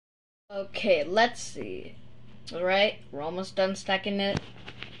Okay, let's see. Alright, we're almost done stacking it.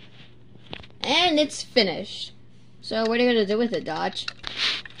 And it's finished. So what are you gonna do with it, Dodge?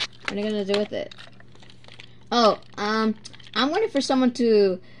 What are you gonna do with it? Oh, I'm waiting for someone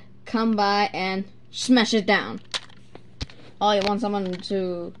to come by and smash it down. Oh, you want someone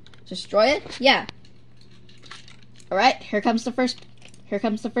to destroy it? Yeah. Alright, here comes the first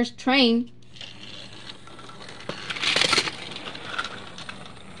train.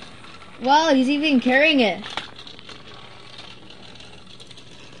 Wow, he's even carrying it.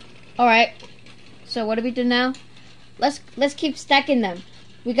 Alright. So what do we do now? Let's keep stacking them.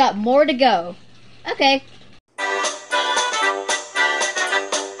 We got more to go. Okay.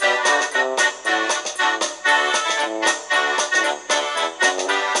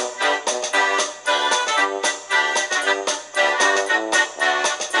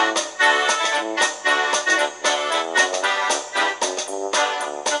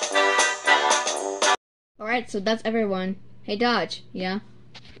 Alright, so that's everyone. Hey Dodge, yeah?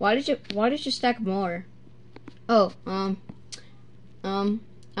 Why did you stack more? Oh, I want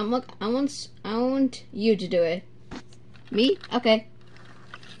you to do it. Me? Okay.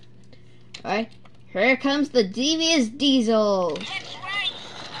 Alright. Here comes the devious Diesel.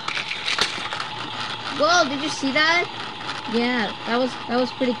 Whoa, did you see that? Yeah, that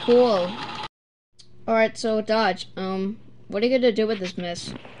was pretty cool. Alright, so Dodge, what are you gonna do with this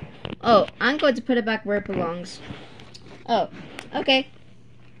mess? Oh, I'm going to put it back where it belongs. Oh, okay.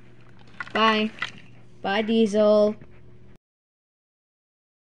 Bye. Bye, Diesel.